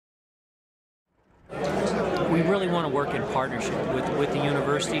We really want to work in partnership with the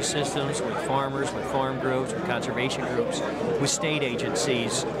university systems, with farmers, with farm groups, with conservation groups, with state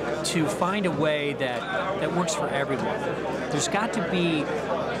agencies to find a way that works for everyone. There's got to be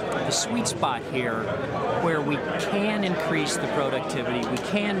the sweet spot here where we can increase the productivity, we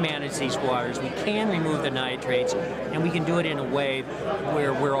can manage these waters, we can remove the nitrates, and we can do it in a way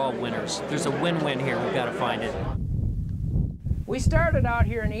where we're all winners. There's a win-win here. We've got to find it. We started out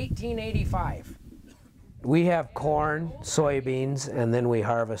here in 1885. We have corn, soybeans, and then we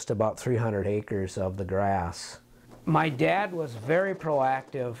harvest about 300 acres of the grass. My dad was very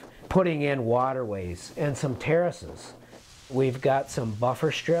proactive putting in waterways and some terraces. We've got some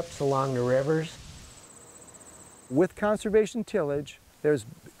buffer strips along the rivers. With conservation tillage, there's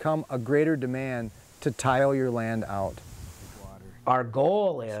come a greater demand to tile your land out. Our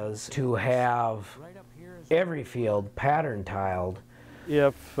goal is to have every field pattern tiled.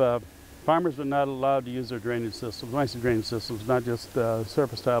 If farmers are not allowed to use their drainage systems, when I say drainage systems, not just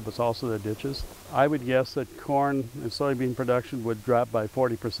surface tile, but also their ditches, I would guess that corn and soybean production would drop by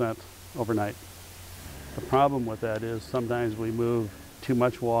 40% overnight. The problem with that is sometimes we move too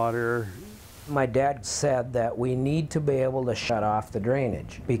much water. My dad said that we need to be able to shut off the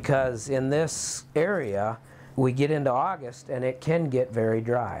drainage because in this area we get into August and it can get very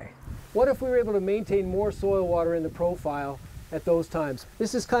dry. What if we were able to maintain more soil water in the profile at those times?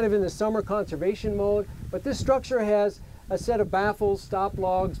 This is kind of in the summer conservation mode, but this structure has a set of baffles, stop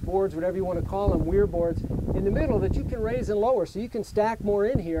logs, boards, whatever you want to call them, weir boards, in the middle that you can raise and lower, so you can stack more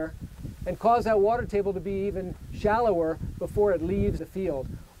in here and cause that water table to be even shallower before it leaves the field.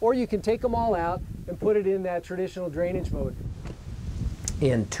 Or you can take them all out and put it in that traditional drainage mode.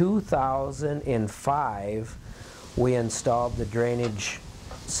 In 2005, we installed the drainage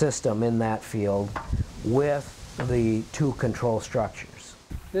system in that field with the two control structures.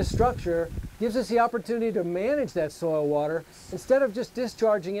 This structure gives us the opportunity to manage that soil water instead of just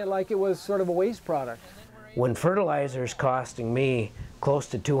discharging it like it was sort of a waste product. When fertilizer is costing me close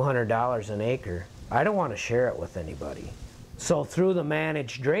to $200 an acre, I don't want to share it with anybody. So through the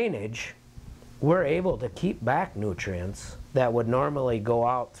managed drainage, we're able to keep back nutrients that would normally go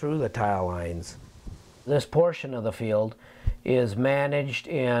out through the tile lines. This portion of the field is managed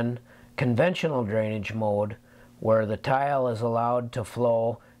in conventional drainage mode where the tile is allowed to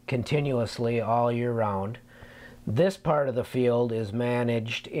flow continuously all year round. This part of the field is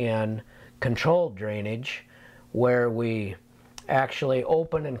managed in controlled drainage where we actually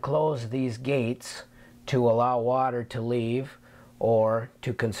open and close these gates to allow water to leave or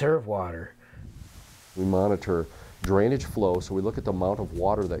to conserve water. We monitor drainage flow, so we look at the amount of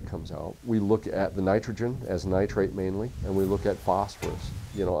water that comes out. We look at the nitrogen as nitrate mainly, and we look at phosphorus.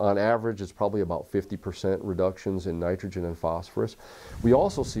 You know, on average, it's probably about 50% reductions in nitrogen and phosphorus. We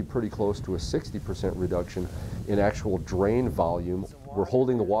also see pretty close to a 60% reduction in actual drain volume. We're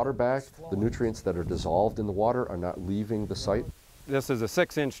holding the water back. The nutrients that are dissolved in the water are not leaving the site. This is a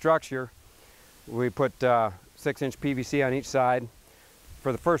 6-inch structure. We put 6-inch PVC on each side.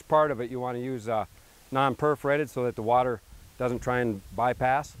 For the first part of it, you want to use non-perforated so that the water doesn't try and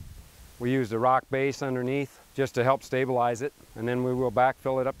bypass. We use the rock base underneath just to help stabilize it, and then we will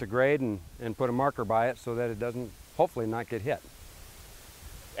backfill it up to grade and put a marker by it so that it doesn't, hopefully, not get hit.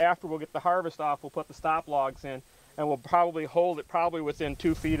 After we'll get the harvest off, we'll put the stop logs in, and we'll probably hold it within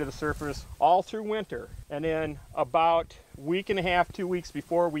 2 feet of the surface all through winter. And then about a week and a half, 2 weeks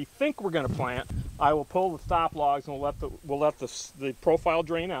before we think we're going to plant, I will pull the stop logs and we'll let the profile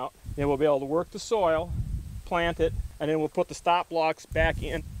drain out. And we'll be able to work the soil, plant it, and then we'll put the stop logs back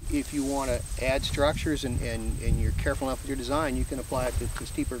in. If you want to add structures and you're careful enough with your design, you can apply it to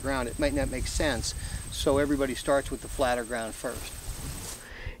steeper ground. It might not make sense, so everybody starts with the flatter ground first.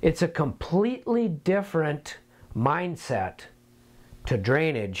 It's a completely different mindset to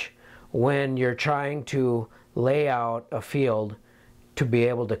drainage when you're trying to lay out a field to be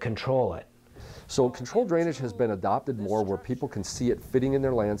able to control it. So controlled drainage has been adopted more where people can see it fitting in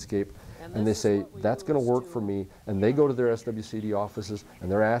their landscape and they say, that's going to work for me, and they go to their SWCD offices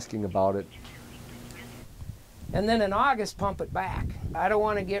and they're asking about it. And then in August, pump it back. I don't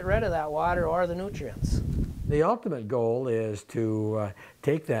want to get rid of that water or the nutrients. The ultimate goal is to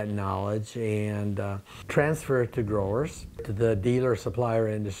take that knowledge and transfer it to growers, to the dealer supplier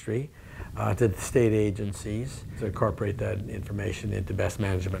industry, to the state agencies, to incorporate that information into best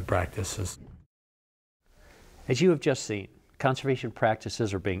management practices. As you have just seen, conservation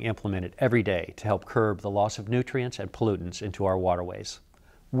practices are being implemented every day to help curb the loss of nutrients and pollutants into our waterways.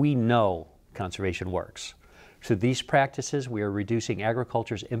 We know conservation works. Through these practices, we are reducing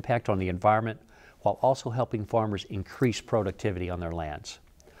agriculture's impact on the environment while also helping farmers increase productivity on their lands.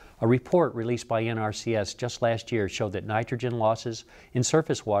 A report released by NRCS just last year showed that nitrogen losses in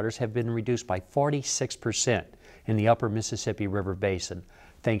surface waters have been reduced by 46% in the upper Mississippi River Basin,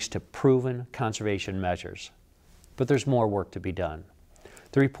 thanks to proven conservation measures. But there's more work to be done.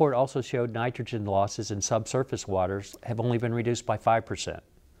 The report also showed nitrogen losses in subsurface waters have only been reduced by 5%.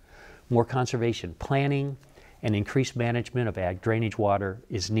 More conservation planning and increased management of ag drainage water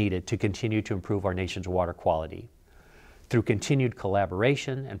is needed to continue to improve our nation's water quality. Through continued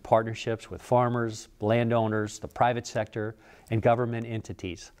collaboration and partnerships with farmers, landowners, the private sector, and government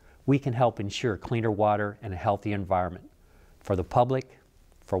entities, we can help ensure cleaner water and a healthy environment for the public,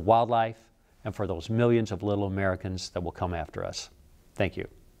 for wildlife, and for those millions of little Americans that will come after us. Thank you.